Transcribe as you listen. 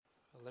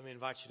Let me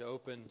invite you to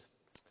open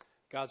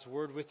God's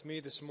Word with me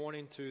this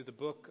morning to the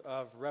book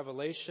of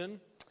Revelation.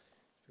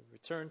 We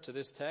return to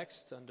this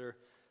text under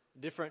a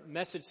different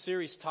message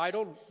series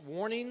titled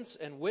Warnings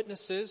and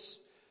Witnesses,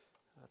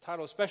 a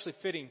title especially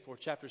fitting for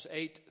chapters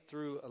 8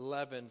 through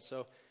 11.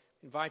 So I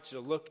invite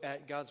you to look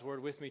at God's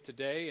Word with me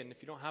today. And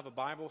if you don't have a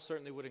Bible,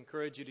 certainly would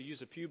encourage you to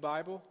use a pew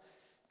Bible.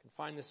 You can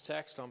find this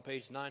text on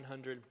page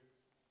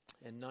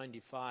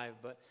 995.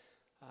 But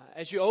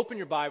as you open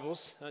your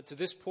Bibles to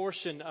this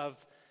portion of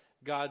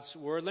God's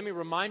Word, let me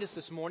remind us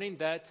this morning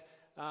that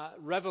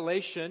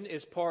Revelation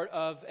is part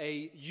of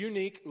a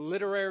unique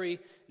literary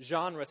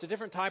genre. It's a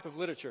different type of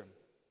literature.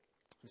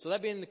 And so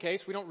that being the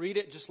case, we don't read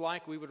it just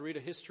like we would read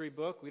a history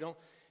book. We don't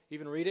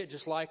even read it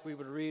just like we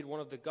would read one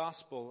of the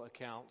gospel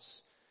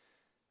accounts.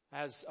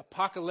 As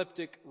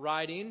apocalyptic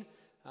writing,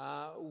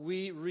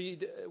 we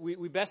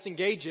best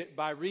engage it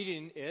by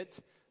reading it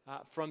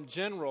from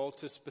general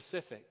to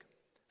specific.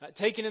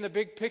 Taking in the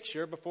big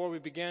picture before we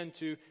begin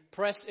to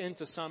press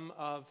into some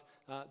of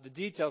the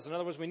details. In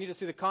other words, we need to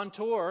see the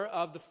contour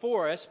of the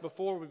forest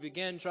before we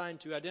begin trying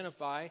to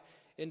identify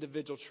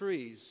individual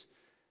trees.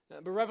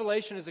 But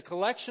Revelation is a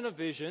collection of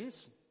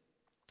visions.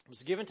 It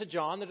was given to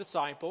John, the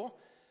disciple,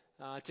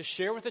 to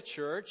share with the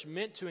church,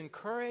 meant to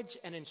encourage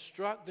and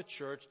instruct the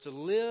church to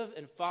live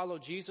and follow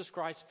Jesus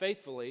Christ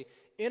faithfully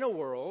in a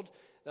world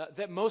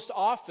that most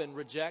often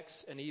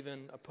rejects and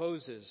even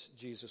opposes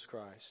Jesus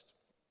Christ.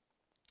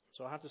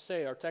 So I have to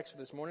say, our text for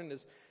this morning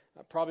is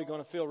probably going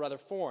to feel rather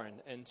foreign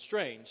and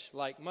strange,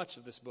 like much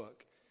of this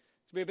book.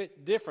 It's going to be a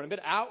bit different, a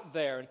bit out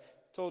there. And I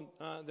told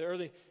the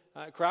early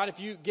crowd, if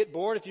you get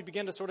bored, if you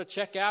begin to sort of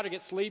check out or get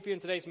sleepy in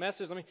today's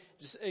message, let me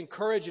just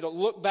encourage you to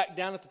look back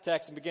down at the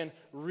text and begin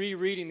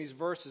rereading these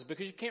verses,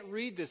 because you can't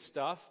read this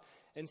stuff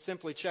and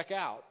simply check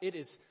out. It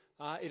is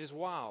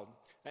wild.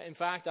 In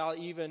fact, I'll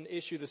even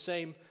issue the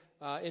same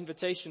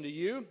invitation to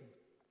you,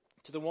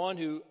 to the one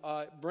who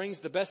brings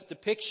the best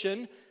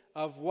depiction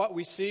of what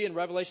we see in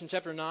Revelation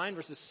chapter 9,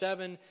 verses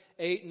 7,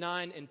 8,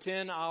 9, and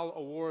 10, I'll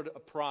award a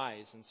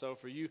prize. And so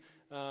for you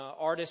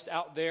artists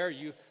out there,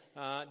 you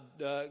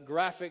the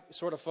graphic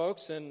sort of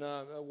folks, and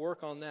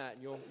work on that.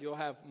 You'll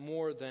have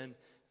more than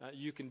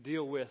you can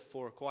deal with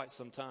for quite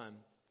some time.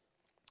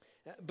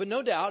 But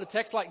no doubt, a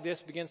text like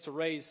this begins to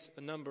raise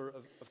a number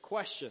of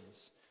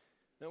questions.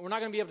 Now, we're not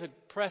going to be able to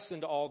press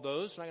into all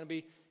those. We're not going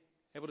to be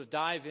able to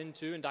dive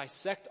into and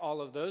dissect all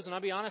of those. And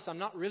I'll be honest, I'm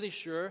not really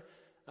sure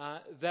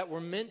that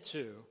we're meant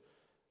to.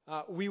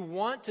 We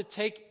want to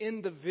take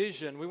in the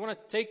vision. We want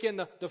to take in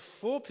the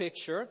full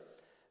picture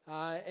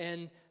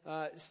and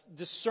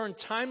discern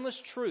timeless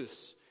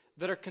truths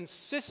that are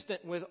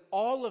consistent with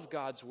all of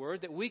God's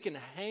Word, that we can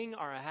hang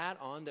our hat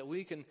on, that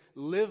we can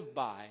live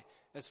by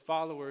as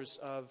followers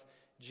of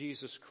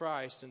Jesus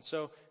Christ. And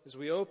so as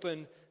we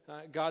open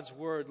God's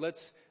Word,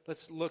 let's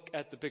look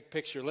at the big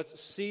picture. Let's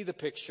see the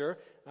picture.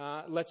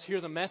 Let's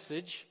hear the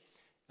message,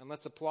 and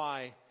let's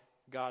apply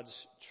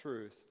God's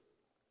truth.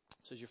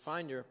 So as you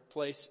find your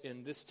place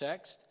in this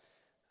text,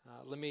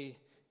 let me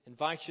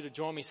invite you to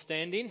join me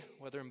standing,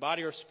 whether in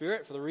body or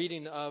spirit, for the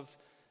reading of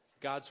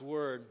God's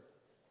Word.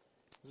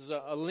 This is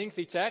a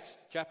lengthy text,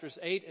 chapters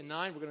 8 and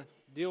 9 we're going to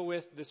deal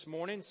with this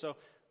morning, so I'm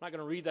not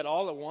going to read that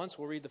all at once.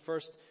 We'll read the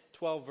first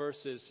 12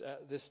 verses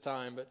this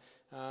time. But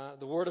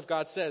the Word of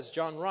God says,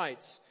 John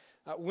writes,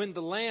 when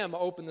the Lamb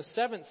opened the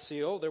seventh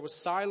seal, there was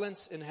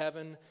silence in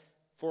heaven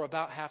for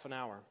about half an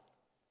hour.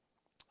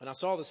 And I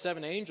saw the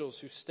seven angels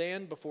who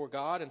stand before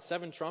God, and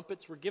seven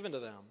trumpets were given to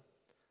them.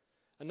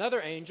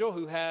 Another angel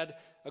who had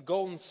a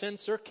golden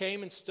censer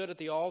came and stood at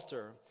the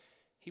altar.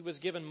 He was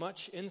given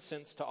much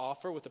incense to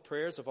offer with the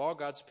prayers of all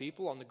God's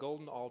people on the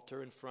golden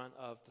altar in front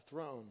of the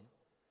throne.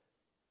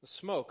 The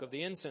smoke of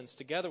the incense,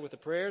 together with the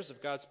prayers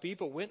of God's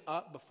people, went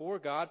up before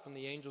God from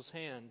the angel's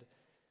hand.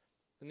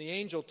 And the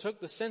angel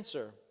took the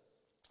censer,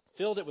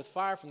 filled it with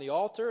fire from the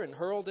altar, and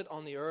hurled it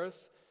on the earth.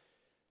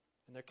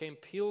 And there came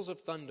peals of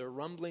thunder,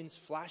 rumblings,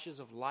 flashes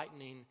of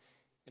lightning,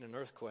 and an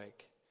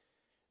earthquake.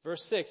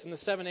 Verse 6, and the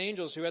seven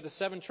angels who had the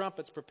seven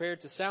trumpets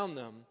prepared to sound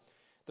them.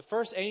 The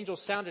first angel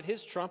sounded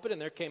his trumpet, and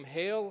there came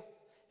hail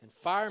and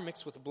fire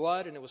mixed with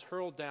blood, and it was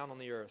hurled down on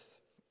the earth.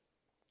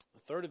 A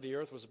third of the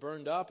earth was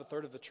burned up, a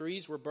third of the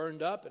trees were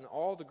burned up, and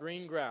all the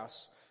green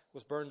grass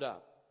was burned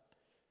up.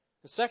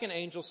 The second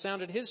angel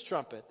sounded his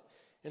trumpet,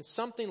 and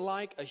something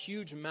like a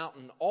huge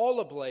mountain, all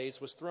ablaze,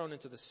 was thrown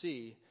into the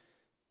sea.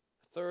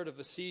 A third of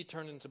the sea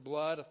turned into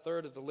blood, a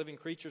third of the living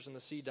creatures in the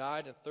sea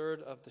died, a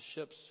third of the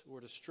ships were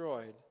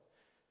destroyed.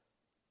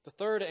 The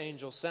third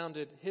angel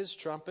sounded his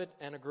trumpet,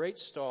 and a great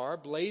star,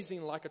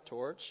 blazing like a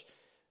torch,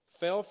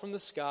 fell from the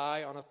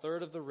sky on a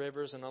third of the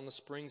rivers and on the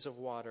springs of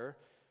water.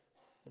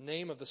 The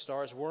name of the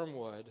star is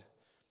Wormwood.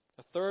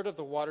 A third of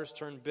the waters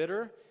turned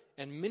bitter,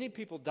 and many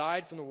people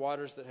died from the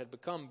waters that had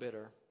become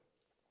bitter.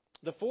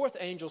 The fourth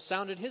angel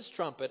sounded his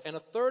trumpet, and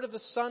a third of the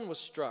sun was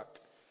struck,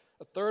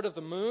 a third of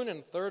the moon,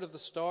 and a third of the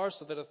stars,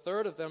 so that a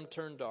third of them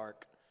turned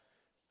dark.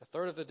 A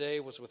third of the day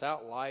was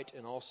without light,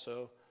 and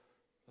also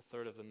a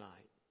third of the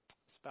night.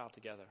 Let's bow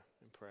together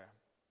in prayer.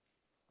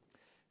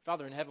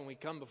 Father in heaven, we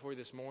come before you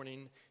this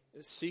morning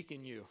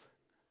seeking you.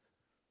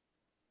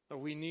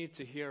 Lord, we need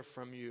to hear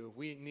from you.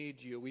 We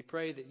need you. We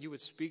pray that you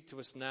would speak to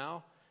us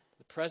now,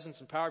 the presence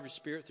and power of your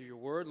Spirit through your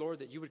word, Lord,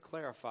 that you would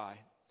clarify.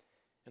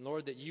 And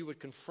Lord, that you would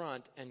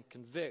confront and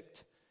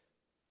convict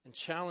and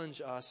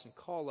challenge us and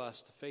call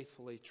us to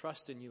faithfully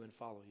trust in you and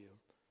follow you.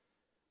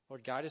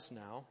 Lord, guide us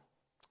now.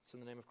 It's in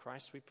the name of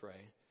Christ we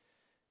pray.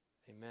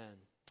 Amen.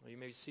 Well, you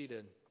may be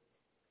seated.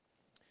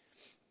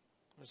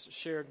 As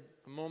shared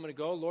a moment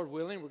ago, Lord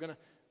willing, we're going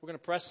to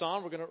press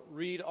on. We're going to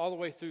read all the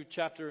way through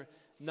chapter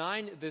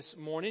 9 this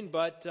morning,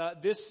 but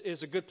this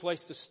is a good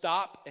place to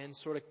stop and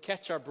sort of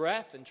catch our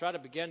breath and try to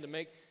begin to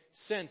make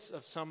sense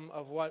of some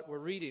of what we're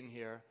reading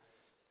here.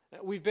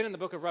 We've been in the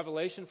book of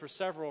Revelation for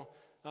several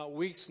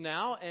weeks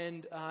now,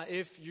 and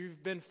if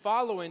you've been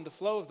following the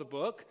flow of the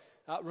book,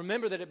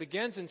 remember that it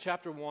begins in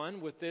chapter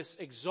 1 with this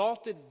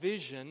exalted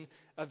vision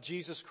of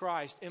Jesus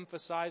Christ,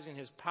 emphasizing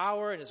his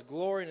power and his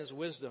glory and his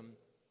wisdom.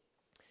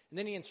 And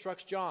then he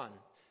instructs John,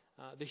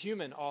 the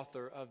human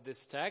author of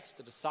this text,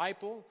 a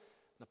disciple,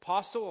 an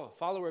apostle, a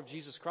follower of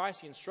Jesus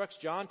Christ. He instructs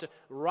John to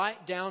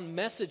write down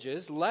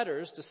messages,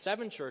 letters to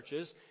 7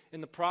 churches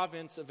in the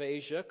province of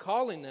Asia,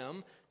 calling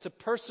them to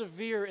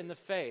persevere in the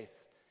faith.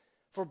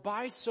 For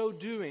by so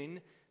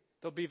doing,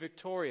 they'll be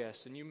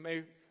victorious. And you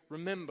may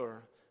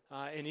remember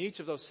in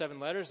each of those 7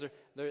 letters,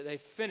 they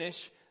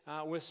finish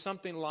with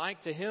something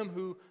like, to him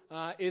who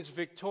is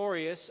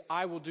victorious,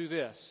 I will do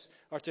this.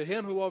 Or to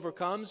him who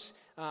overcomes,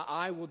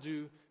 I will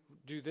do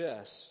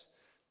this.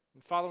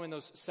 And following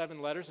those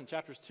 7 letters in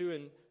chapters 2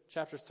 and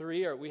chapter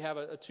 3, we have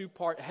a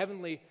 2-part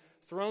heavenly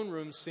throne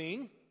room scene,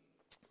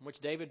 in which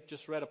David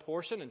just read a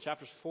portion in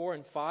chapters 4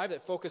 and 5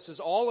 that focuses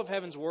all of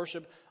heaven's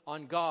worship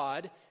on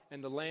God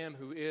and the Lamb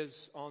who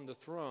is on the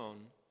throne.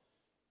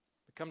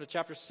 We come to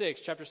chapter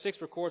 6. Chapter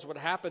 6 records what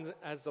happens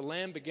as the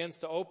Lamb begins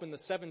to open the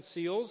 7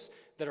 seals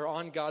that are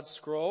on God's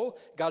scroll.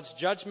 God's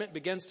judgment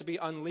begins to be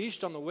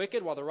unleashed on the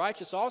wicked, while the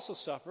righteous also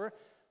suffer.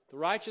 The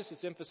righteous,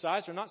 it's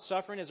emphasized, are not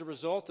suffering as a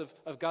result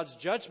of God's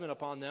judgment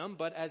upon them,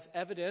 but as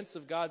evidence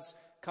of God's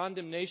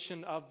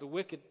condemnation of the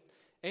wicked,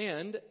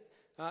 and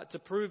to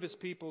prove his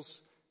people's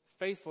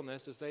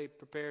faithfulness as they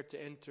prepare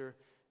to enter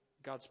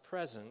God's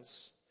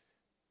presence.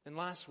 And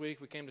last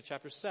week we came to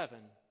chapter 7.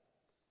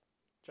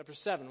 Chapter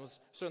 7 was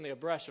certainly a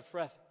breath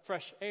of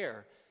fresh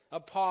air,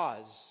 a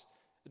pause,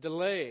 a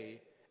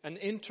delay, an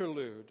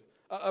interlude,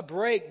 a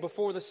break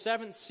before the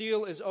 7th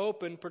seal is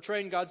opened,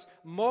 portraying God's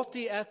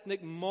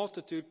multi-ethnic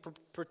multitude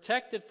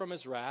protected from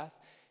his wrath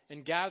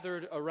and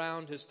gathered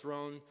around his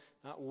throne,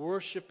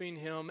 worshiping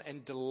him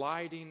and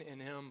delighting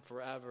in him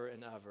forever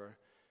and ever.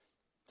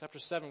 Chapter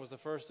 7 was the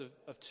first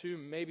of 2,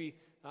 maybe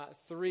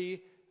 3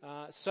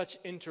 such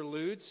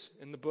interludes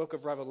in the book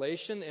of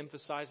Revelation,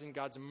 emphasizing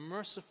God's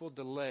merciful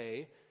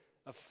delay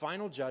of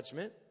final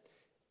judgment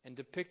and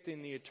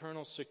depicting the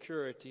eternal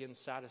security and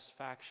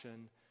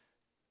satisfaction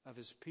of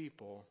his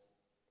people.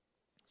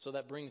 So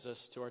that brings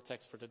us to our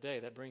text for today.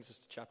 That brings us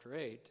to chapter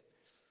 8.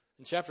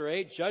 In chapter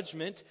 8,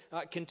 judgment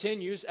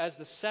continues as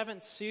the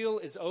 7th seal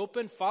is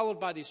opened, followed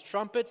by these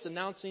trumpets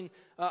announcing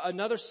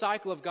another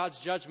cycle of God's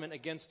judgment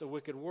against a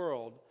wicked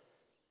world.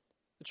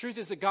 The truth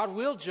is that God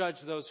will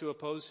judge those who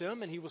oppose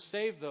him, and he will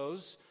save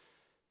those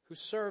who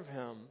serve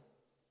him.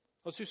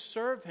 Those who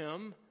serve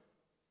him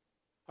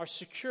are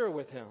secure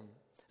with him.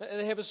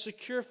 They have a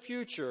secure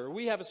future.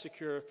 We have a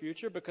secure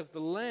future because the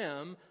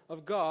Lamb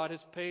of God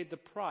has paid the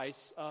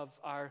price of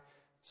our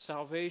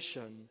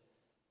salvation.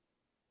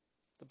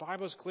 The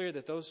Bible is clear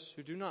that those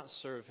who do not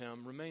serve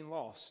him remain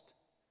lost.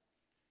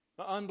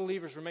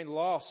 Unbelievers remain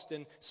lost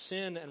in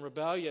sin and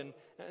rebellion,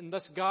 and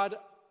thus God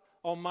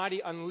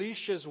Almighty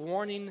unleashes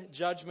warning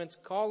judgments,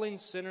 calling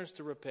sinners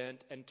to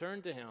repent and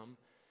turn to him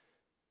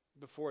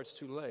before it's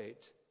too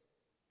late.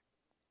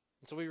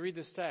 And so we read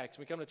this text.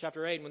 We come to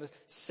chapter 8. When the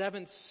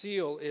 7th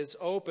seal is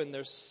open,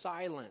 there's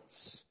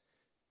silence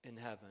in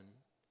heaven.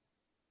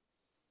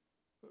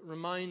 It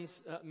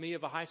reminds me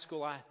of a high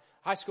school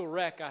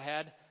rec I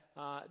had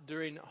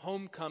during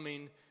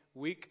homecoming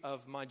week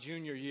of my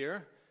junior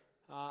year.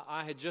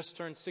 I had just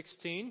turned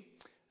 16.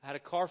 I had a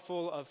car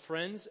full of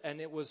friends, and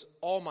it was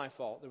all my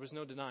fault. There was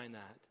no denying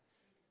that.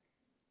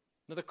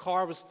 Another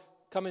car was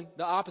coming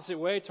the opposite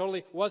way,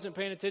 totally wasn't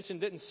paying attention,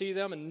 didn't see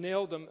them, and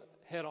nailed them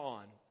head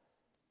on.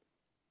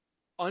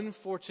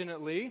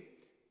 Unfortunately,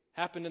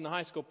 happened in the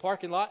high school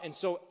parking lot, and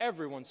so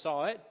everyone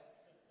saw it.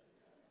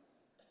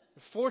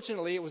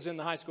 Fortunately, it was in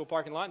the high school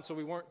parking lot, and so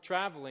we weren't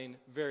traveling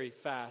very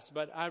fast.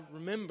 But I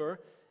remember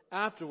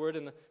afterward,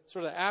 in the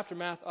sort of the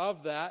aftermath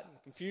of that, the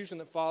confusion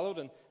that followed,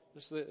 and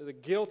just the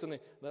guilt and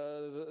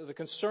the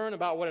concern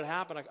about what had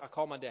happened, I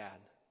called my dad.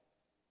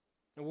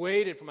 And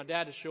waited for my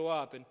dad to show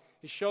up. And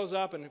he shows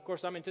up, and of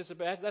course I'm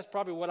anticipating, that's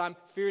probably what I'm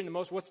fearing the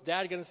most. What's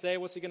Dad going to say?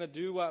 What's he going to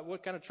do?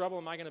 What kind of trouble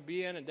am I going to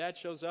be in? And Dad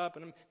shows up,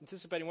 and I'm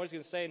anticipating what he's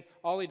going to say. And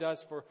all he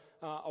does for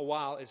a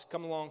while is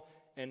come along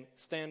and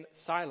stand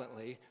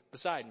silently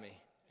beside me.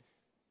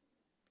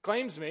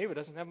 Claims me, but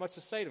doesn't have much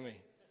to say to me.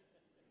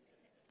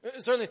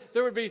 Certainly,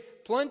 there would be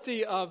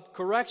plenty of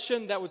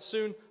correction that would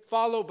soon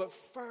follow, but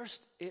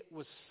first it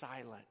was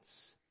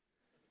silence.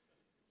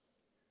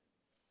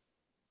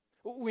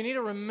 We need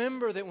to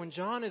remember that when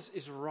John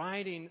is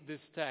writing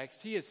this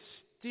text, he is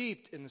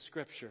steeped in the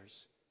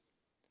Scriptures.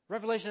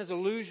 Revelation has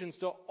allusions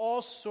to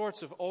all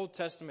sorts of Old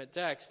Testament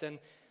texts, and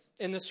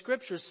in the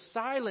Scriptures,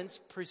 silence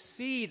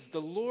precedes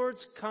the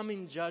Lord's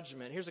coming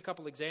judgment. Here's a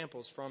couple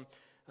examples from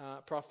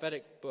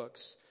prophetic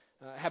books.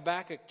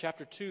 Habakkuk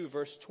chapter 2,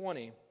 verse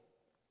 20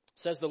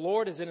 says, "The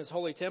Lord is in his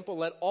holy temple.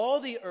 Let all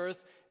the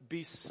earth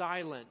be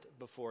silent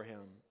before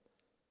him."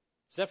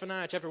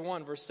 Zephaniah chapter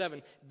 1, verse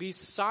 7, "Be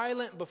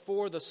silent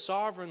before the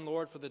sovereign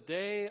Lord, for the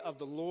day of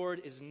the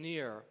Lord is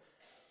near.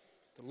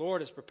 The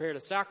Lord has prepared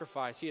a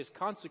sacrifice. He has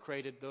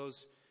consecrated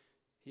those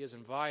he has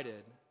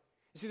invited."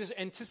 You see, this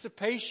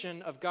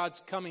anticipation of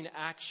God's coming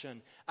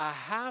action, a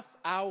half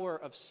hour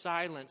of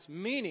silence,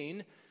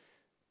 meaning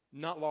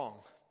not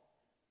long.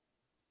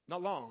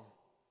 Not long.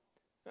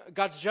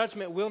 God's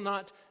judgment will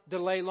not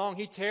delay long.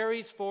 He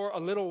tarries for a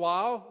little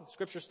while,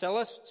 Scriptures tell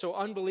us, so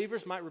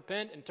unbelievers might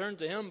repent and turn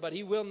to Him, but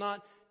He will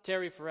not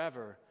tarry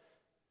forever.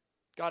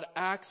 God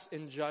acts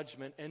in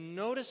judgment, and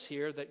notice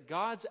here that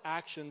God's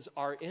actions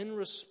are in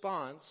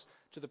response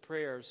to the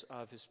prayers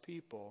of His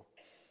people.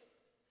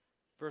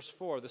 Verse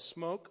 4, "The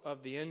smoke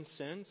of the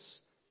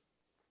incense,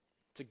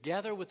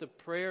 together with the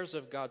prayers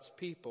of God's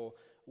people,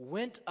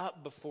 went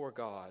up before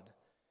God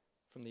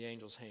from the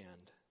angel's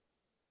hand."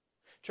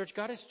 Church,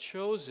 God has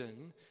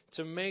chosen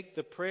to make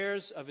the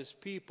prayers of His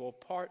people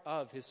part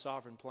of His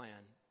sovereign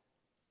plan.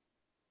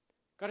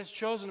 God has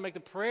chosen to make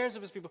the prayers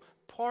of His people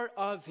part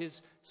of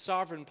His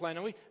sovereign plan.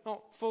 And we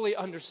don't fully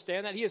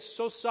understand that. He is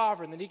so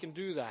sovereign that He can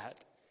do that.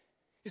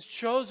 He's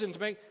chosen to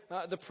make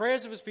the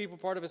prayers of His people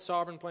part of His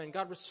sovereign plan.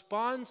 God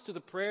responds to the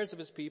prayers of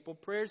His people,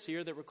 prayers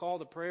here that recall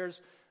the prayers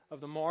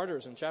of the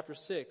martyrs in chapter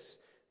 6,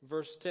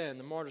 verse 10.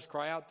 The martyrs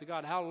cry out to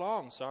God, "How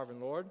long, sovereign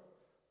Lord?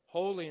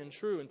 Holy and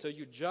true, until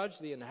you judge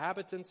the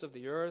inhabitants of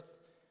the earth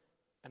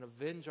and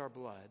avenge our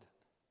blood."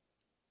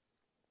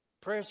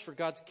 Prayers for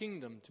God's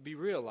kingdom to be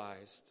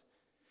realized,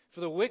 for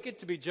the wicked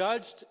to be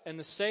judged and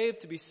the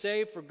saved to be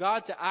saved, for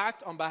God to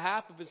act on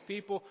behalf of His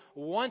people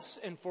once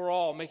and for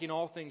all, making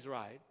all things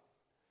right.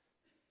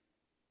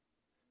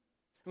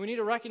 And we need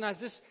to recognize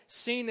this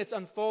scene that's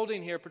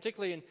unfolding here,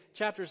 particularly in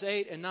chapters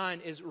 8 and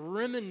 9, is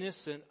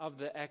reminiscent of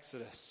the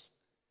Exodus.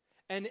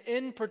 And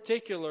in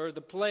particular,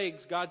 the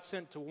plagues God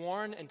sent to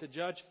warn and to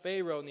judge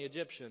Pharaoh and the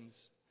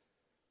Egyptians.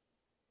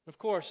 Of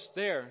course,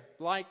 there,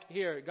 like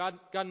here, God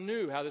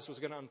knew how this was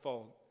going to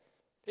unfold.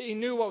 He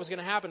knew what was going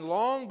to happen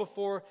long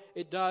before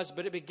it does,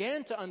 but it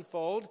began to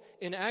unfold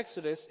in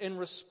Exodus in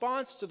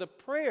response to the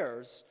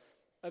prayers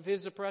of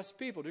His oppressed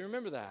people. Do you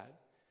remember that?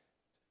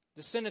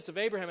 Descendants of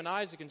Abraham and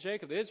Isaac and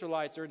Jacob, the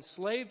Israelites, are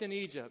enslaved in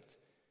Egypt.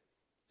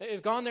 They've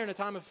gone there in a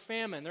time of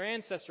famine. Their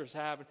ancestors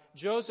have.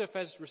 Joseph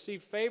has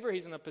received favor.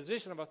 He's in a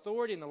position of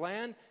authority in the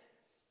land.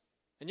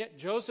 And yet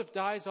Joseph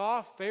dies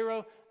off.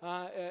 Pharaoh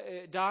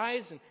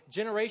dies, and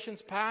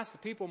generations pass. The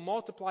people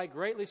multiply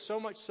greatly, so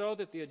much so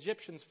that the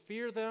Egyptians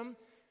fear them,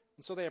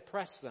 and so they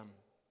oppress them.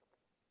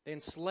 They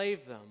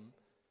enslave them.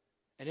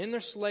 And in their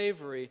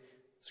slavery,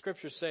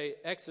 Scriptures say,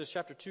 Exodus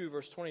chapter 2,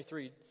 verse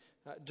 23,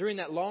 during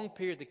that long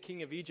period the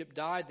king of Egypt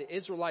died, the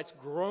Israelites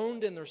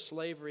groaned in their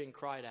slavery and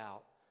cried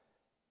out.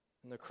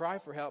 And their cry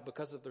for help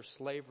because of their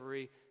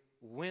slavery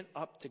went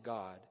up to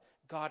God.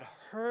 God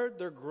heard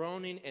their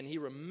groaning, and He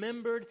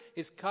remembered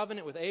His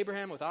covenant with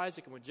Abraham, with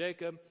Isaac, and with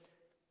Jacob.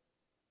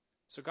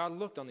 So God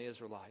looked on the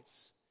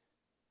Israelites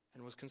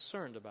and was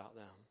concerned about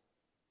them.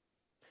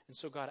 And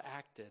so God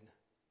acted.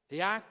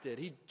 He acted.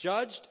 He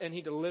judged and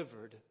He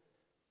delivered.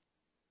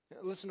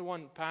 Listen to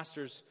one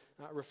pastor's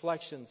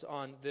reflections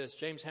on this.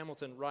 James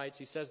Hamilton writes,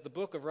 he says, "The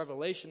book of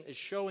Revelation is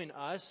showing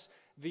us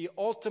the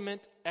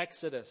ultimate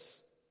exodus.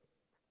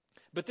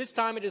 But this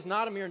time it is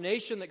not a mere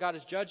nation that God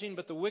is judging,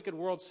 but the wicked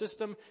world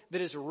system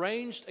that is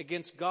ranged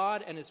against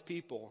God and His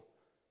people.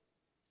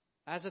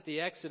 As at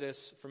the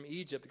Exodus from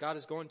Egypt, God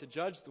is going to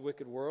judge the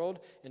wicked world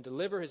and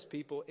deliver His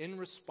people in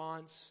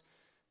response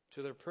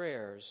to their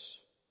prayers."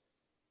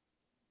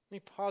 Let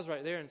me pause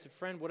right there and say,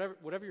 friend,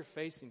 whatever you're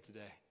facing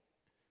today,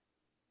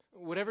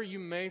 whatever you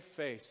may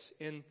face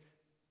in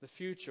the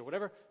future,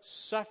 whatever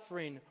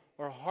suffering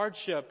or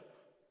hardship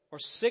or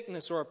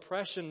sickness or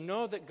oppression,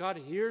 know that God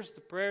hears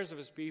the prayers of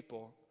His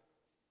people.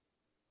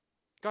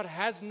 God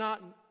has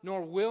not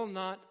nor will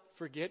not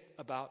forget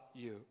about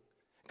you.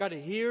 God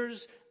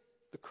hears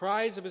the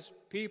cries of His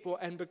people,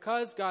 and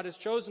because God has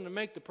chosen to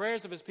make the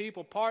prayers of His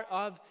people part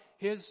of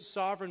His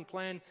sovereign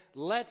plan,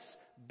 let's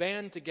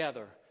band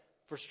together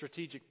for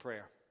strategic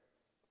prayer.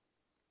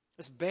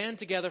 Let's band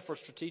together for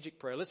strategic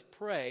prayer. Let's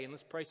pray, and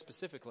let's pray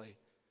specifically.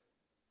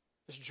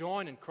 Let's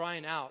join in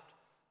crying out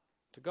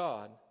to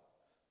God.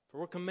 For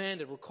we're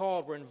commanded, we're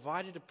called, we're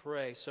invited to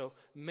pray. So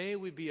may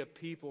we be a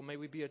people, may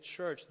we be a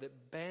church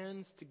that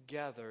bands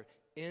together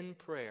in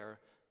prayer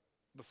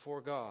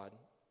before God.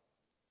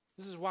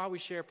 This is why we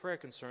share prayer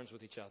concerns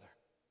with each other.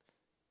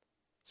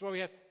 This is why we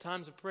have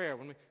times of prayer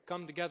when we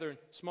come together in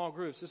small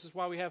groups. This is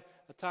why we have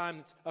a time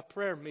that's a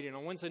prayer meeting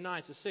on Wednesday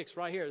nights at 6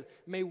 right here.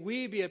 May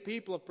we be a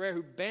people of prayer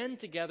who band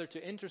together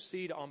to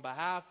intercede on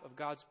behalf of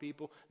God's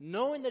people,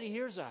 knowing that He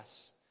hears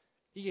us.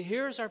 He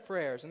hears our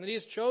prayers, and that He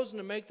has chosen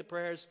to make the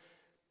prayers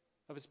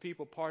of His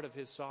people part of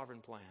His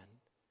sovereign plan.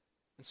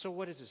 And so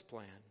what is His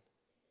plan?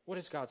 What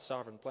is God's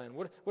sovereign plan?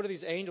 What are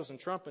these angels and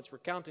trumpets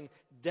recounting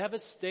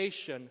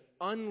devastation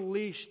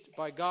unleashed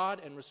by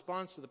God in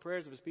response to the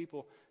prayers of His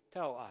people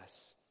tell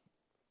us?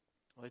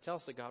 Well, they tell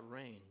us that God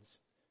reigns.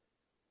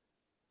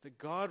 That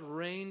God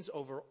reigns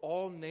over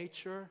all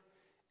nature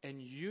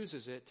and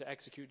uses it to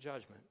execute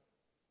judgment.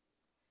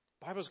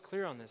 The Bible is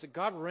clear on this. That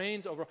God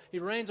reigns over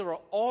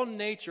all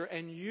nature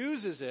and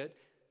uses it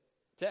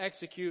to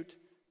execute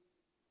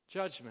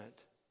judgment.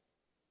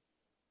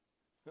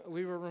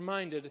 We were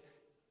reminded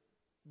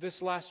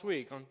this last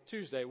week on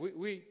Tuesday,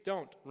 we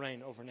don't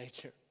reign over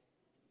nature.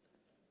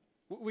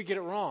 We get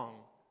it wrong.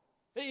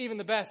 Even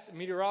the best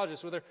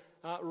meteorologists with their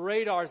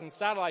radars and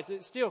satellites,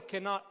 it still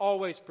cannot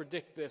always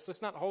predict this.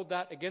 Let's not hold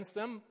that against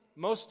them.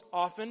 Most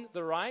often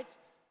they're right.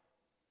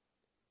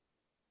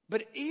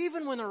 But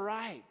even when they're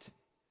right,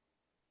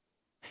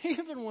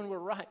 even when we're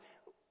right,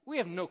 we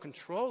have no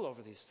control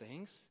over these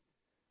things.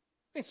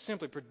 We can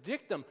simply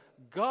predict them.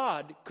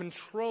 God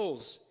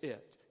controls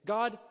it.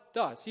 God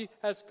does. He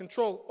has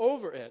control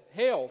over it.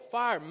 Hail,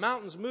 fire,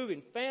 mountains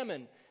moving,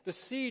 famine, the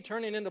sea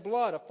turning into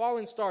blood, a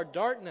falling star,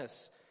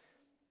 darkness.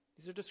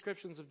 These are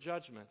descriptions of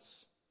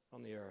judgments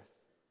on the earth.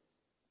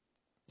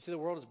 You see, the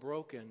world is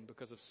broken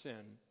because of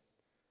sin.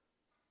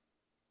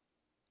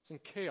 It's in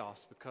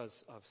chaos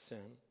because of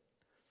sin.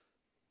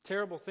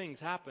 Terrible things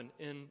happen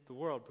in the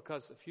world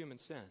because of human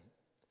sin.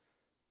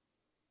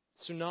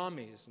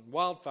 Tsunamis and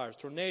wildfires,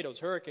 tornadoes,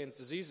 hurricanes,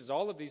 diseases,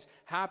 all of these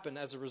happen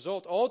as a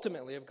result,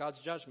 ultimately, of God's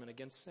judgment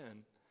against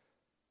sin.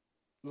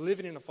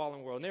 Living in a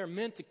fallen world. And they're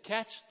meant to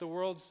catch the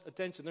world's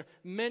attention. They're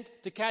meant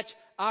to catch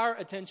our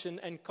attention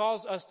and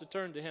cause us to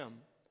turn to Him.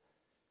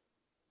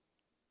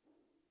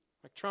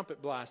 Like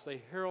trumpet blasts,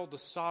 they herald the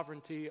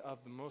sovereignty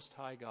of the Most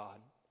High God.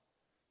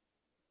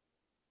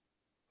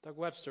 Doug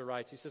Webster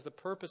writes, he says, the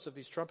purpose of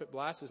these trumpet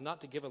blasts is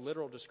not to give a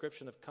literal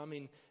description of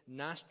coming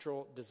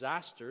natural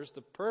disasters.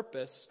 The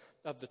purpose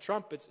of the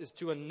trumpets is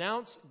to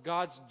announce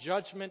God's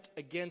judgment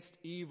against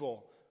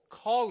evil,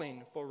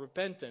 calling for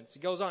repentance. He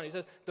goes on, he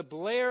says, the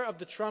blare of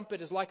the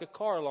trumpet is like a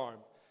car alarm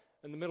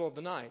in the middle of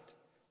the night,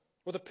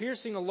 or the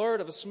piercing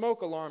alert of a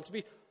smoke alarm.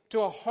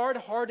 To a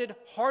hard-hearted,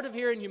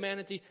 hard-of-hearing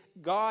humanity,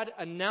 God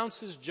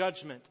announces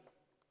judgment.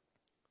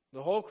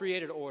 The whole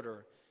created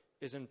order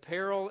is in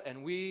peril,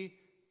 and we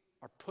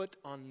are put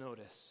on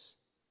notice.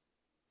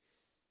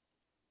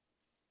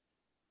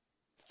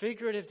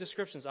 Figurative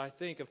descriptions, I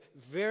think, of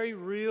very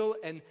real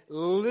and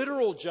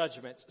literal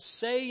judgments,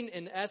 saying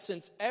in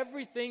essence,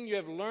 everything you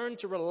have learned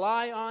to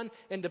rely on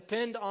and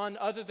depend on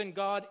other than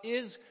God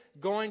is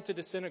going to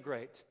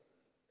disintegrate.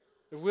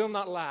 It will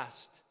not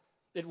last.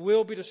 It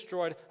will be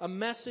destroyed. A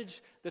message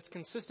that's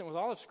consistent with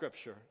all of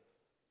Scripture.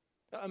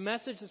 A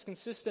message that's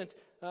consistent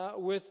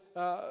with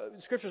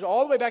Scriptures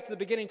all the way back to the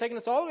beginning, taking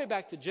us all the way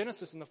back to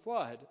Genesis and the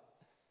flood.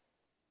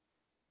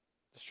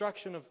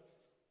 Destruction of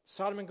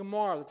Sodom and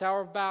Gomorrah, the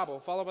Tower of Babel,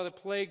 followed by the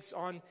plagues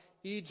on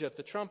Egypt,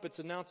 the trumpets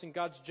announcing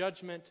God's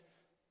judgment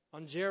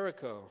on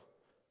Jericho,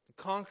 the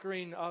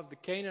conquering of the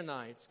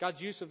Canaanites, God's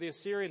use of the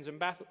Assyrians and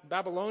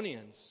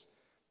Babylonians,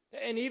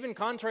 and even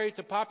contrary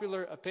to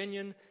popular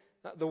opinion,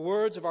 the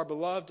words of our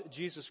beloved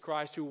Jesus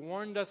Christ, who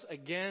warned us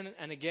again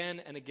and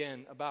again and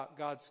again about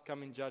God's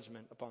coming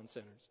judgment upon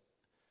sinners.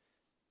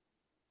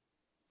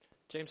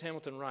 James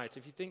Hamilton writes,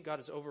 if you think God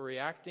is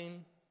overreacting,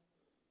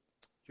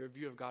 your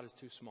view of God is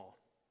too small.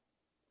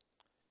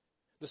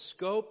 The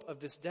scope of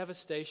this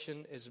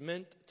devastation is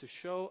meant to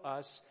show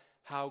us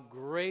how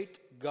great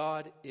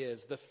God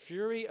is. The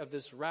fury of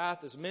this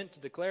wrath is meant to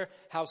declare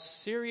how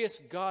serious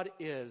God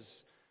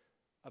is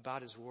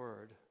about His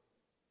word.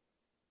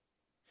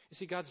 You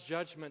see, God's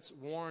judgments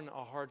warn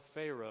a hard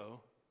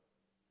Pharaoh.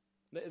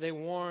 They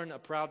warn a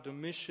proud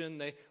Domitian.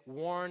 They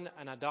warn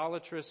an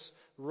idolatrous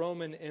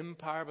Roman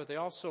Empire. But they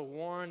also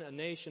warn a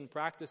nation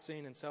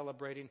practicing and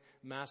celebrating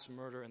mass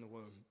murder in the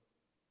womb.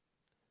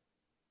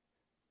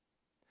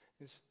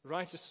 His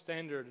righteous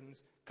standard and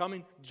His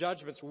coming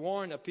judgments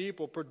warn a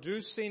people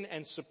producing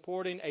and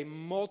supporting a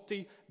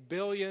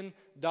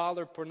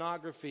multi-billion-dollar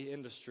pornography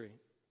industry.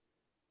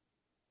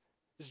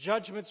 His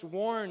judgments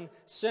warn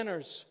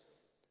sinners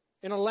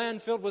in a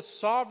land filled with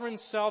sovereign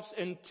selves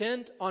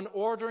intent on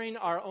ordering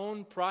our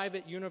own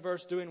private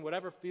universe, doing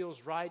whatever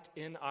feels right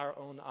in our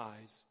own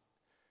eyes.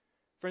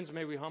 Friends,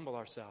 may we humble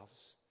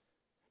ourselves.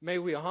 May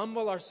we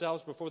humble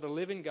ourselves before the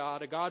living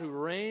God, a God who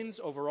reigns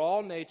over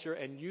all nature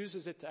and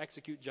uses it to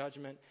execute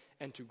judgment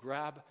and to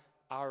grab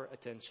our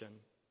attention.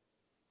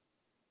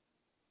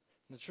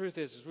 And the truth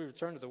is, as we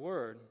return to the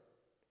Word,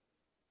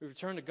 we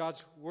return to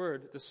God's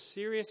Word, the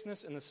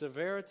seriousness and the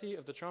severity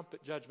of the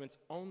trumpet judgments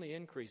only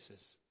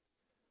increases.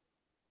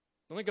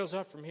 It only goes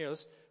up from here.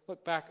 Let's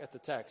look back at the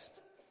text.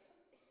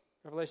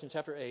 Revelation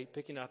chapter 8,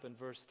 picking up in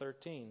verse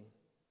 13.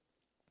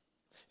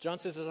 John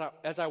says,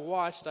 as I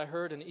watched, I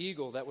heard an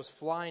eagle that was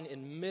flying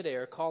in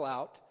midair call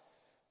out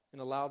in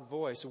a loud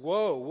voice,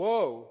 "Woe,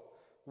 woe,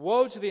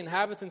 woe to the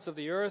inhabitants of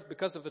the earth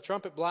because of the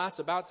trumpet blast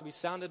about to be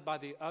sounded by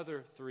the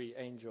other three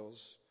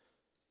angels."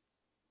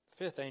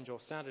 The fifth angel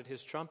sounded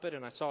his trumpet,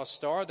 and I saw a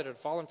star that had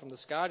fallen from the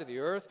sky to the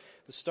earth.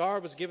 The star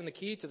was given the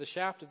key to the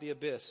shaft of the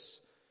abyss.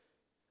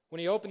 When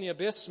he opened the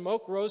abyss,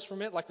 smoke rose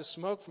from it like the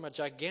smoke from a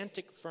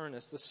gigantic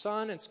furnace. The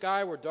sun and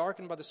sky were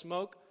darkened by the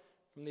smoke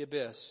from the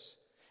abyss.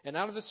 And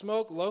out of the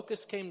smoke,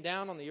 locusts came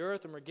down on the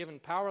earth and were given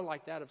power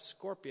like that of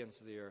scorpions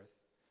of the earth.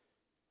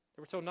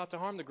 They were told not to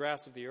harm the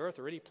grass of the earth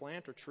or any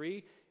plant or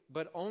tree,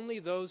 but only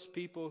those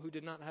people who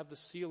did not have the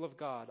seal of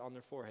God on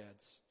their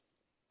foreheads.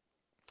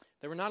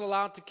 They were not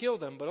allowed to kill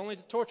them, but only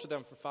to torture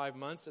them for 5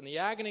 months. And the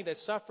agony they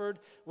suffered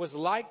was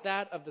like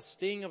that of the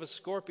sting of a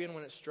scorpion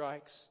when it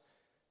strikes.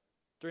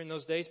 During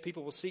those days,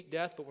 people will seek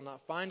death, but will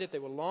not find it. They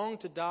will long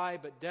to die,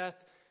 but death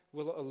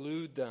will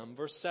elude them.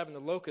 Verse 7, the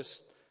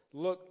locusts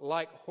looked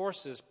like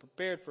horses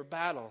prepared for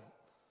battle.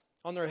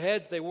 On their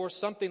heads they wore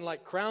something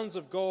like crowns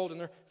of gold, and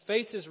their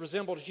faces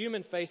resembled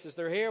human faces.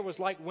 Their hair was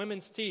like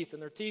women's teeth,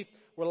 and their teeth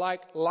were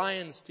like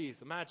lions'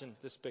 teeth. Imagine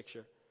this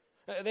picture.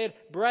 They had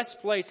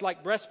breastplates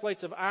like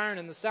breastplates of iron,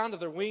 and the sound of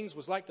their wings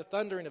was like the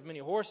thundering of many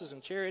horses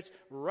and chariots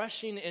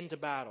rushing into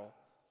battle.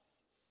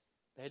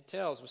 They had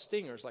tails with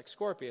stingers like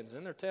scorpions, and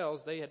in their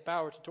tails they had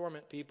power to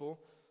torment people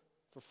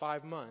for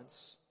 5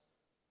 months.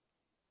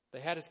 They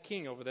had as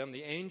king over them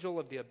the angel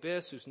of the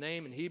abyss, whose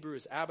name in Hebrew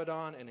is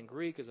Abaddon, and in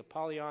Greek is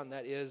Apollyon,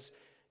 that is,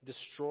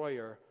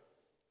 destroyer.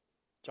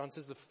 John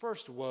says the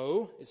first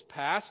woe is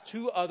past,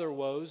 2 other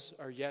woes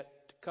are yet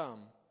to come.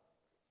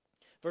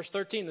 Verse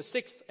 13, the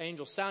sixth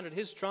angel sounded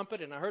his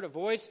trumpet, and I heard a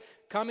voice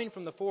coming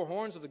from the 4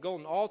 horns of the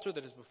golden altar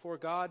that is before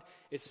God.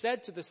 It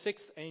said to the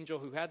sixth angel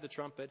who had the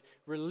trumpet,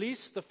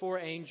 release the 4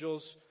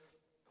 angels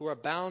who are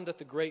bound at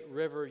the great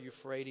river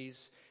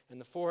Euphrates. And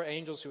the 4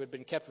 angels who had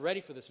been kept ready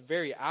for this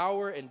very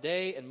hour and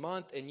day and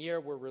month and year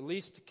were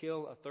released to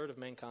kill 1/3 of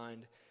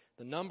mankind.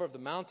 The number of the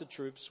mounted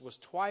troops was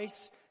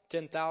twice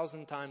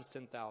 10,000 times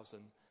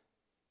 10,000.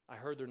 I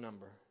heard their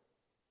number.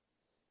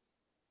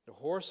 The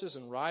horses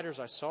and riders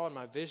I saw in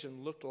my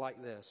vision looked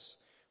like this.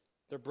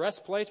 Their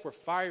breastplates were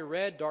fiery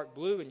red, dark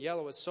blue, and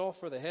yellow as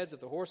sulfur. The heads of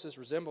the horses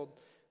resembled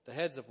the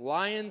heads of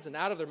lions, and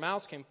out of their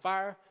mouths came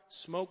fire,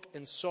 smoke,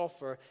 and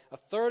sulfur.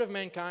 1/3 of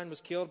mankind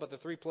was killed by the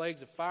 3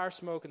 plagues of fire,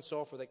 smoke, and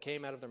sulfur that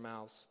came out of their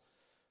mouths.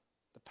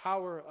 The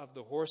power of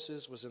the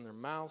horses was in their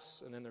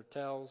mouths and in their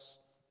tails,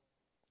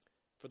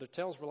 for their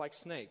tails were like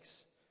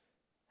snakes,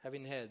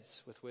 having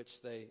heads with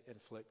which they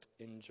inflict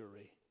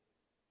injury.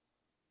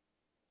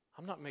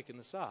 I'm not making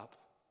this up.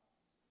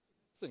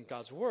 It's in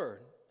God's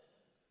Word.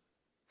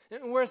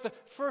 And whereas the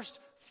first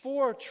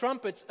 4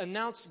 trumpets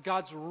announce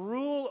God's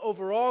rule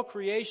over all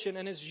creation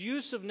and His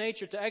use of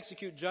nature to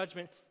execute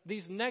judgment,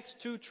 these next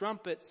 2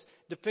 trumpets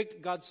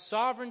depict God's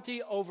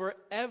sovereignty over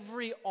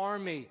every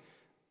army,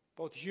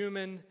 both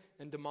human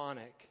and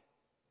demonic.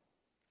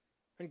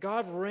 And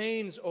God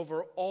reigns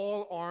over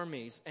all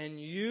armies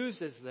and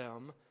uses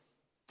them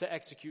to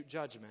execute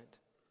judgment.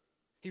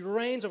 He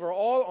reigns over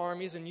all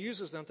armies and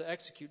uses them to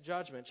execute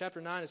judgment. Chapter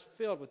 9 is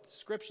filled with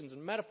descriptions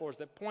and metaphors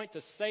that point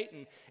to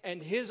Satan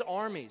and his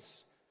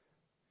armies.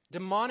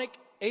 Demonic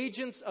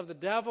agents of the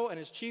devil and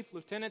his chief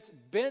lieutenants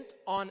bent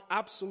on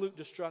absolute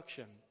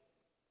destruction.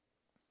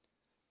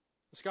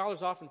 The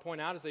scholars often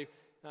point out as they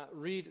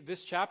read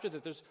this chapter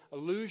that there's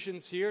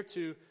allusions here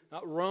to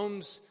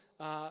Rome's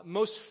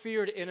most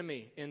feared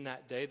enemy in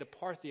that day, the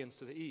Parthians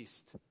to the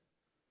east.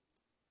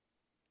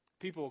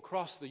 People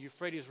across the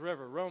Euphrates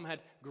River. Rome had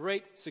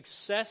great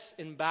success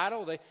in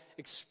battle. They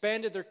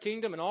expanded their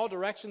kingdom in all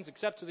directions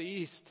except to the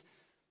east.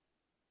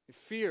 They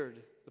feared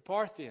the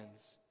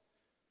Parthians.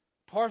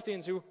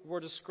 Parthians who were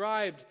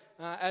described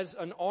as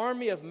an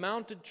army of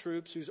mounted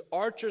troops whose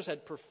archers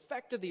had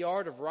perfected the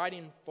art of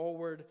riding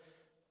forward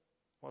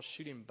while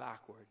shooting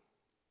backward.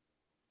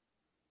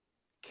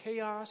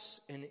 Chaos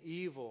and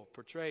evil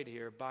portrayed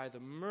here by the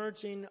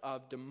merging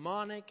of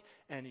demonic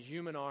and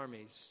human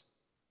armies.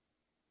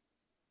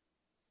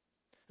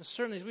 And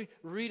certainly as we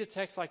read a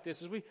text like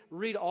this, as we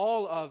read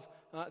all of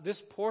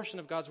this portion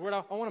of God's Word,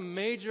 I want to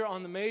major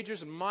on the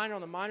majors and minor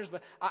on the minors,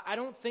 but I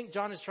don't think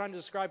John is trying to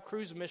describe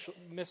cruise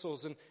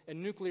missiles and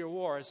nuclear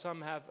war as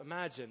some have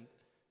imagined.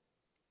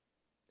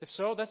 If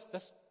so,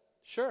 that's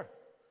sure.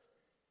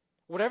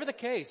 Whatever the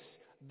case,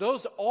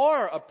 those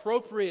are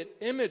appropriate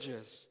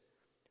images.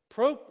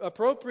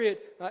 Appropriate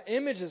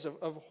images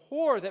of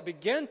horror that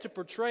begin to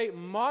portray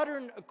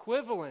modern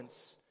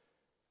equivalents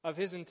of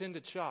his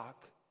intended shock.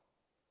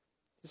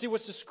 You see,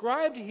 what's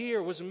described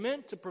here was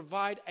meant to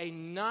provide a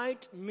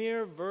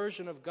nightmare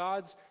version of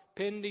God's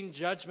pending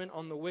judgment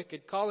on the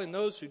wicked, calling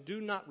those who do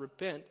not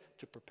repent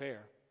to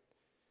prepare.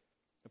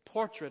 A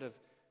portrait of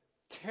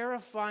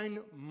terrifying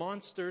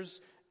monsters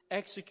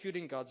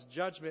executing God's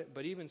judgment,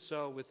 but even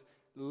so with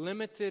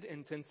limited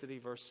intensity,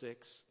 verse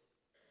 6,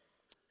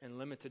 and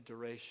limited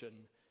duration,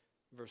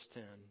 verse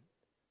 10.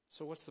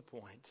 So what's the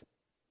point?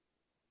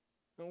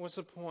 What's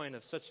the point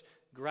of such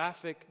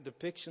graphic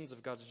depictions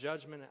of God's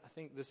judgment? I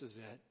think this is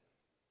it.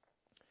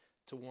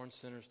 To warn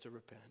sinners to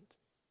repent.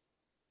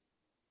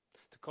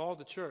 To call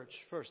the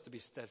church first to be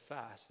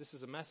steadfast. This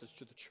is a message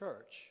to the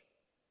church.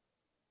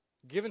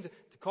 Given to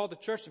call the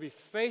church to be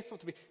faithful,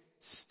 to be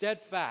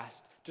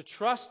steadfast, to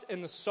trust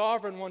in the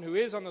sovereign one who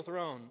is on the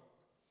throne,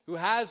 who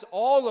has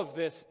all of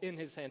this in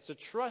his hands, to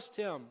trust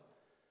him,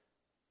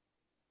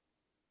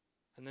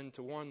 and then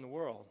to warn the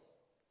world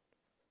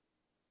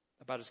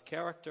about his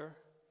character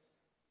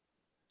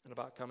and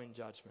about coming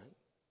judgment.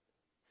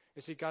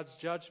 You see, God's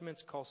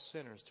judgments call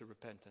sinners to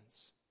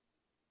repentance.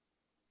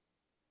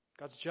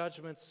 God's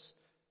judgments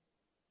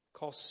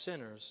call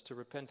sinners to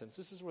repentance.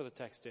 This is where the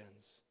text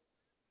ends.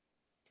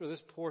 Where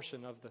this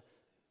portion of the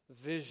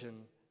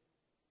vision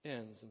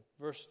ends. In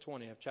verse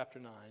 20 of chapter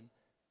 9,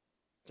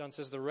 John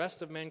says, the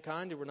rest of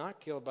mankind who were not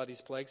killed by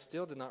these plagues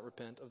still did not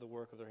repent of the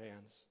work of their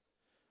hands.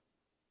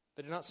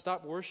 They did not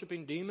stop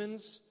worshiping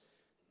demons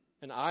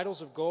and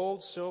idols of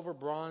gold, silver,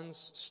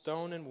 bronze,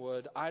 stone, and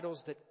wood,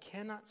 idols that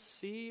cannot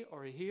see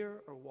or hear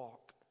or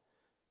walk.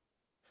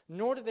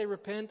 Nor did they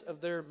repent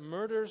of their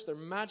murders, their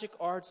magic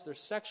arts, their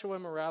sexual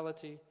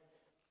immorality,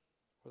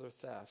 or their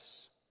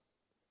thefts.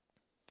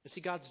 You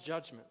see, God's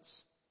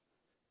judgments,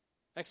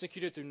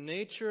 executed through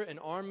nature and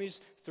armies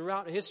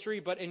throughout history,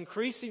 but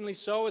increasingly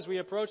so as we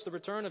approach the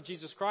return of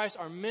Jesus Christ,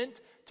 are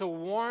meant to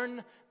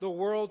warn the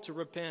world to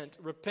repent.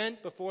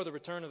 Repent before the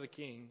return of the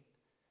King.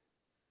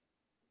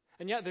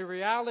 And yet the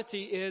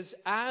reality is,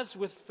 as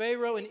with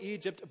Pharaoh in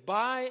Egypt,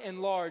 by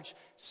and large,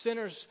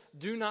 sinners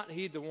do not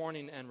heed the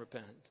warning and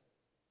repent.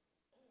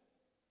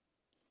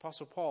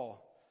 Apostle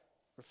Paul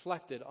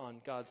reflected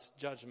on God's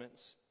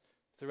judgments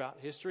throughout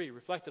history. He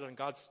reflected on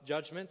God's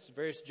judgments,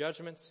 various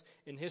judgments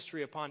in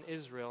history upon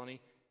Israel, and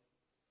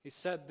he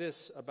said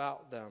this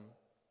about them,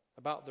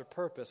 about their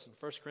purpose in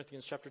 1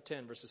 Corinthians chapter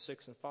 10, verses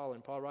 6 and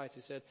following. Paul writes,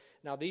 he said,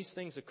 now these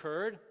things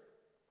occurred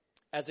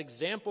as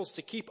examples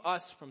to keep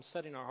us from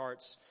setting our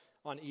hearts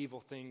on evil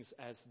things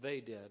as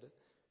they did.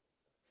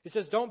 He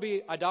says, don't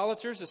be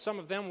idolaters as some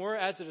of them were,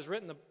 as it is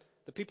written,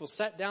 the people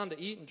sat down to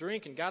eat and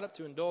drink and got up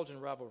to indulge in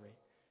revelry.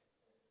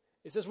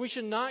 It says we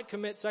should not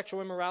commit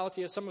sexual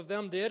immorality as some of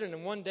them did, and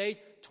in one day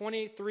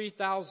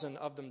 23,000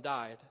 of them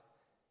died.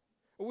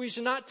 We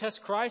should not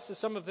test Christ as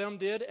some of them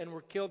did and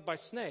were killed by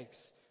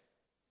snakes.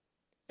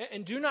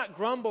 And do not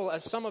grumble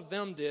as some of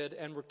them did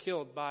and were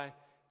killed by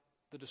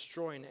the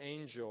destroying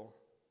angel.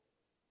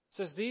 It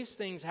says these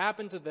things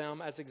happened to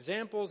them as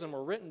examples and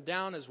were written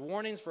down as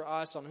warnings for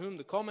us, on whom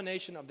the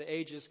culmination of the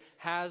ages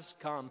has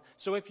come.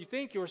 So if you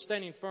think you are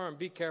standing firm,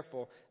 be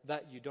careful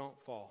that you don't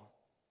fall.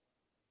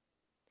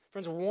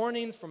 Friends,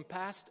 warnings from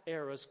past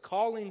eras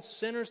calling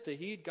sinners to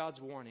heed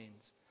God's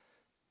warnings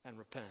and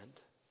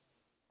repent.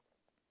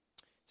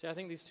 See, I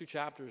think these two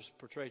chapters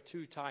portray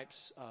two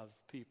types of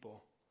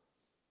people.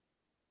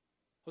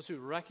 Those who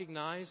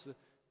recognize the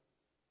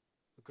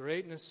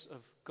greatness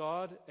of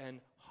God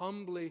and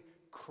humbly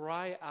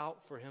cry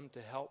out for Him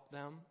to help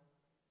them.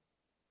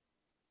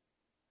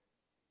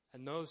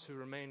 And those who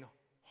remain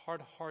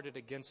hard-hearted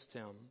against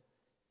Him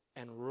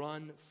and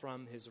run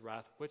from His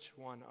wrath. Which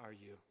one are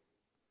you?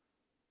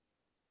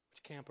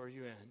 Which camp are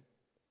you in?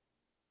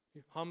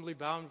 You're humbly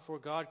bowing before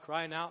God,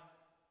 crying out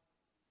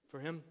for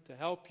Him to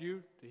help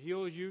you, to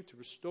heal you, to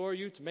restore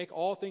you, to make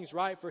all things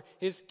right, for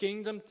His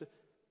kingdom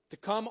to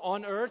come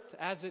on earth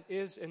as it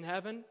is in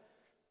heaven?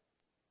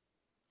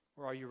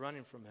 Or are you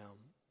running from Him?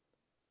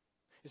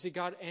 You see,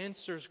 God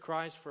answers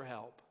cries for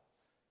help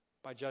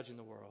by judging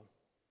the world.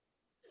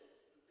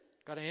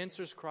 God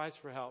answers cries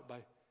for help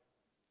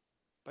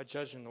by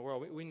judging the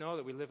world. We know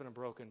that we live in a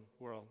broken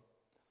world.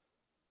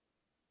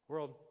 A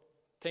world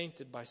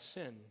tainted by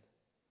sin.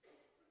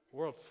 A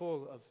world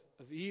full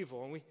of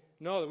evil. And we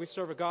know that we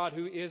serve a God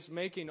who is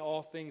making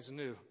all things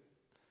new.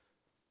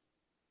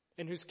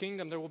 In whose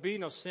kingdom there will be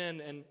no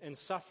sin and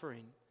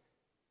suffering.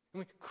 And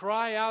we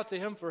cry out to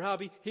Him for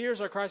help. He hears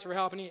our cries for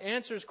help, and He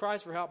answers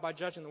cries for help by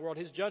judging the world.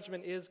 His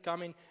judgment is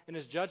coming, and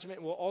His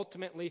judgment will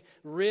ultimately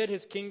rid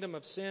His kingdom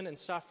of sin and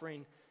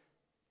suffering.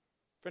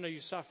 Friend, are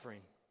you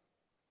suffering?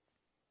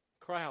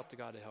 Cry out to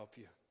God to help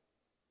you.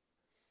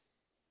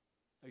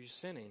 Are you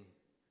sinning?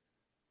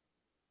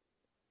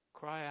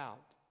 Cry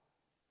out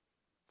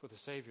for the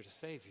Savior to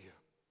save you.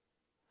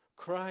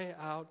 Cry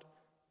out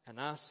and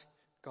ask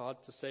God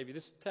to save you.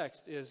 This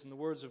text is, in the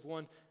words of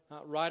one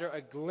writer,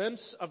 a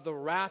glimpse of the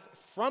wrath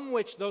from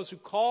which those who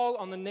call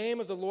on the name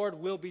of the Lord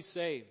will be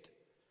saved.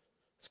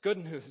 It's good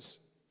news.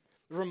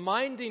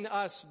 Reminding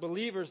us,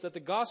 believers, that the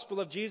gospel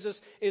of Jesus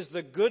is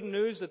the good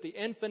news that the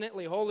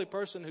infinitely holy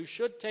person who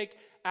should take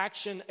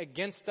action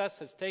against us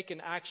has taken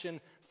action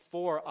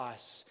for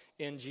us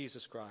in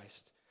Jesus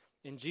Christ.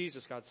 In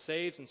Jesus, God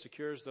saves and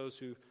secures those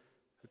who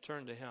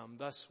turn to Him.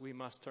 Thus, we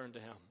must turn to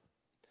Him.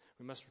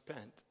 We must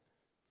repent.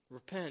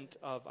 Repent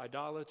of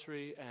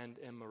idolatry and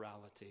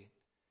immorality.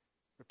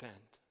 Repent.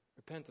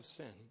 Repent of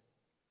sin.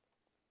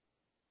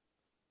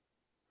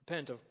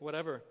 Repent of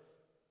whatever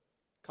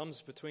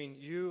comes between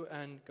you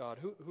and God.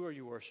 Who are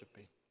you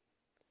worshiping?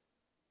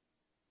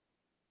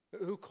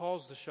 Who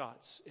calls the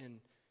shots in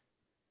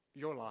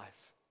your life?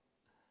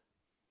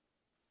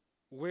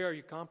 Where are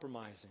you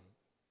compromising?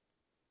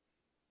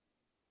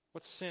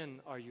 What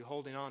sin are you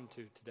holding on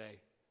to today?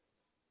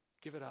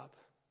 Give it up.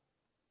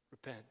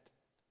 Repent.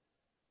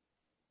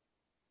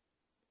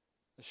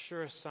 the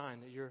surest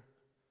sign that you're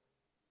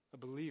a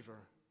believer,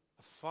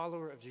 a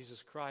follower of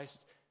Jesus Christ,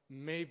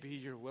 may be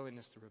your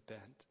willingness to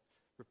repent.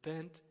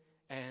 Repent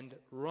and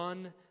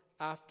run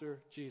after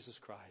Jesus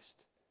Christ.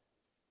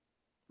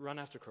 Run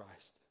after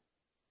Christ.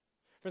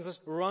 Friends,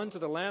 let's run to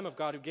the Lamb of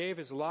God who gave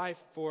His life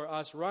for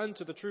us. Run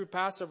to the true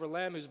Passover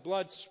Lamb whose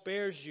blood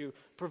spares you,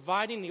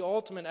 providing the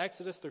ultimate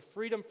exodus through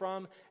freedom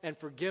from and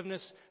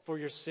forgiveness for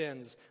your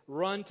sins.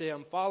 Run to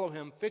Him, follow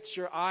Him, fix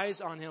your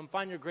eyes on Him,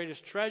 find your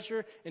greatest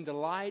treasure and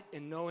delight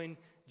in knowing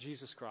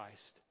Jesus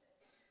Christ.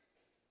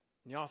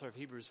 And the author of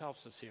Hebrews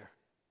helps us here.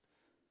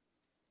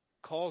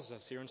 Calls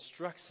us here,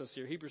 instructs us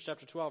here. Hebrews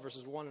chapter 12,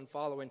 verses 1 and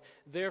following.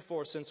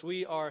 Therefore, since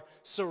we are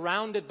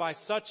surrounded by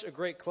such a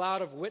great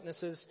cloud of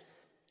witnesses,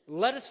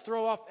 let us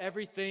throw off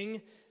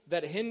everything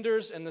that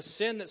hinders and the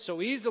sin that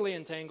so easily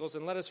entangles,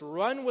 and let us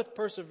run with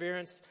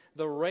perseverance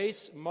the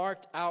race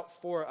marked out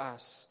for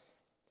us,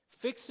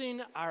 fixing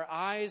our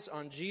eyes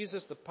on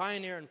Jesus, the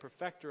pioneer and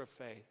perfecter of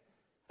faith.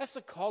 That's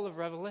the call of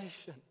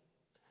Revelation.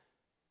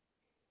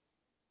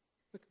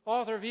 The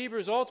author of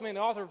Hebrews, ultimately, and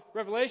the author of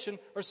Revelation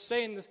are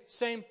saying the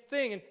same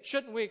thing, and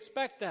shouldn't we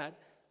expect that?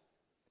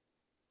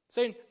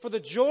 Saying, for the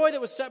joy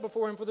that was set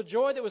before Him, for the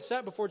joy that was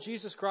set before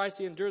Jesus Christ,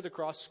 He endured the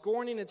cross,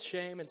 scorning its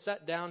shame, and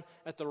sat down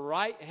at the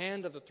right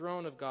hand of the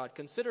throne of God.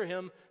 Consider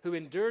Him who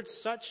endured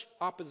such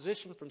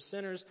opposition from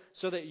sinners,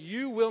 so that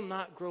you will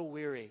not grow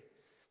weary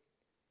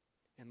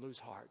and lose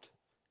heart.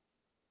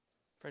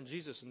 Friend,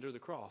 Jesus endured the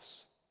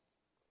cross.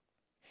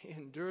 He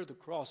endured the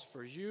cross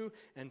for you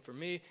and for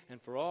me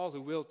and for all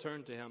who will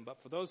turn to Him.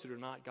 But for those who do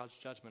not, God's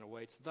judgment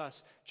awaits.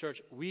 Thus,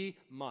 church, we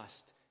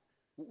must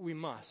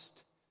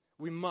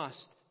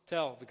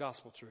tell the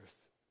gospel truth.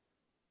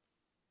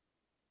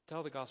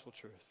 Tell the gospel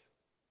truth.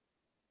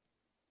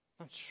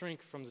 Don't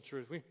shrink from the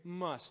truth. We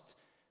must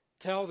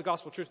tell the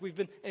gospel truth. We've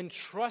been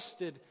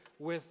entrusted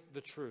with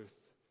the truth.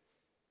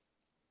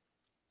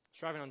 I was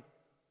driving on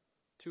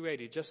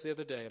 280 just the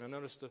other day, and I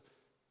noticed a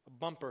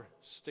bumper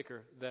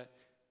sticker that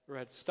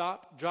read,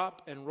 "Stop,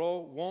 drop, and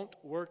roll won't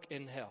work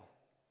in hell."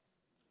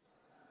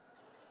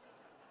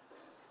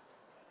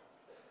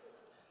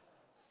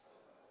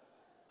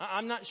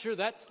 I'm not sure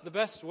that's the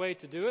best way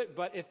to do it,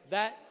 but if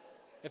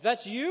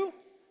that's you,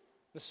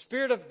 the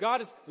Spirit of God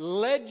has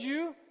led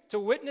you to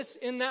witness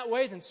in that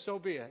way, then so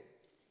be it.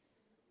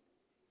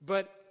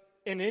 But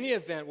in any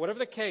event, whatever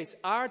the case,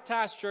 our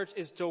task, church,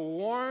 is to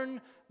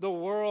warn the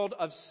world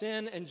of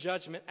sin and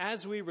judgment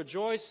as we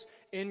rejoice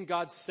in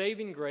God's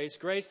saving grace,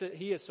 grace that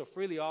He has so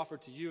freely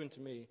offered to you and to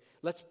me.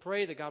 Let's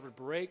pray that God would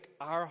break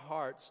our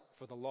hearts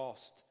for the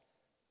lost.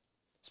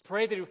 Let's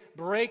pray that He would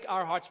break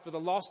our hearts for the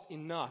lost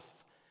enough,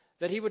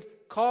 that He would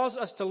cause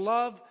us to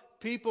love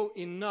people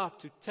enough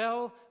to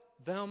tell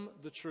them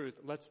the truth.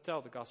 Let's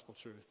tell the gospel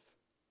truth.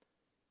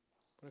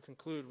 I'm going to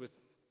conclude with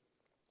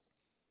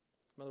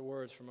some other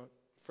words from a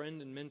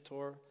friend and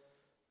mentor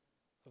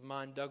of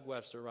mine, Doug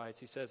Webster, writes.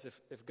 He says,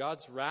 if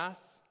God's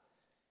wrath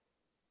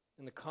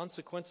and the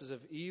consequences of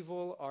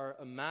evil are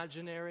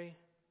imaginary,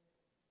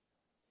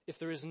 if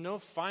there is no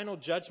final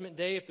judgment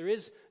day, if there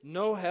is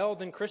no hell,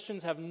 then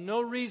Christians have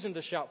no reason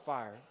to shout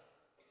fire.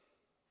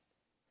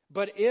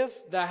 But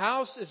if the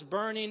house is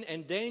burning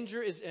and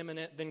danger is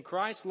imminent, then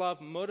Christ's love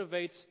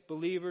motivates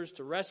believers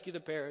to rescue the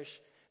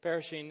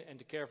perishing and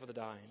to care for the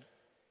dying.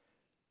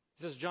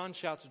 He says John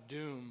shouts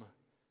doom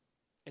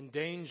and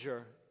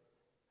danger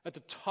at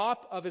the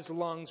top of his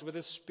lungs with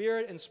his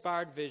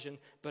Spirit-inspired vision,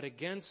 but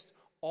against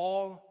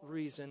all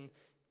reason,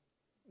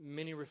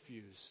 many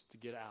refuse to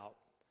get out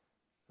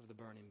of the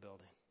burning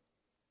building.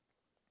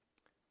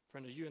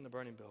 Friend, are you in the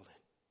burning building?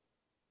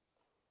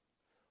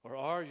 Or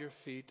are your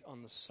feet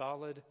on the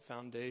solid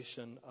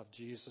foundation of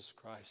Jesus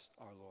Christ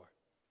our Lord?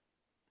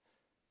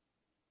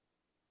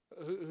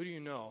 Who do you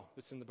know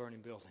that's in the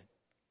burning building?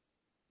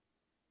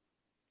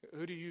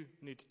 Who do you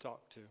need to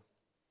talk to?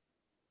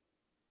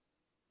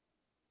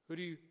 Who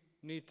do you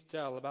need to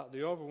tell about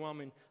the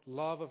overwhelming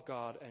love of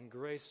God and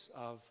grace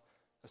of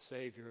a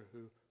Savior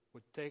who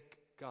would take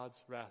God's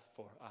wrath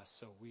for us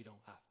so we don't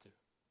have to?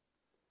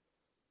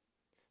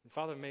 And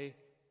Father, may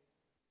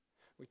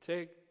we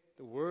take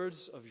the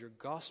words of your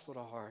gospel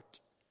to heart.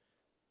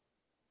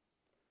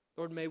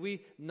 Lord, may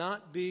we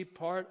not be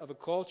part of a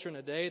culture in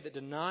a day that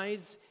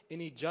denies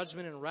any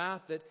judgment and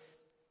wrath, that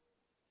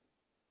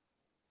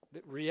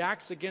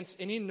reacts against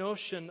any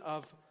notion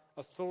of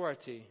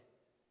authority.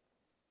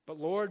 But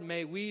Lord,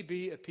 may we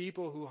be a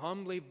people who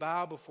humbly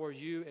bow before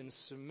you and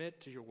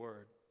submit to your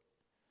word.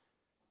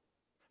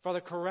 Father,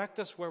 correct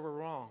us where we're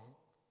wrong.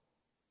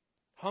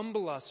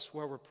 Humble us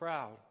where we're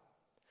proud.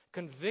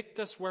 Convict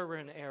us where we're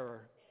in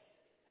error.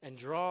 And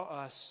draw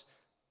us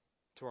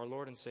to our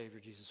Lord and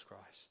Savior, Jesus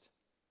Christ.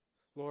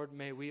 Lord,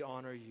 may we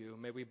honor you.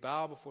 May we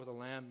bow before the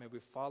Lamb. May we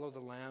follow the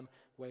Lamb.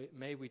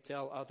 May we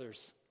tell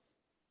others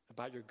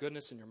about your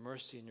goodness and your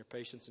mercy and your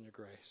patience and your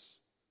grace.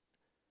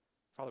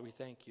 Father, we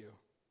thank you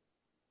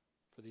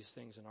for these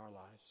things in our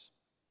lives.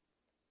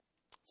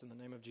 It's in the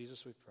name of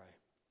Jesus we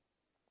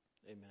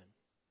pray. Amen.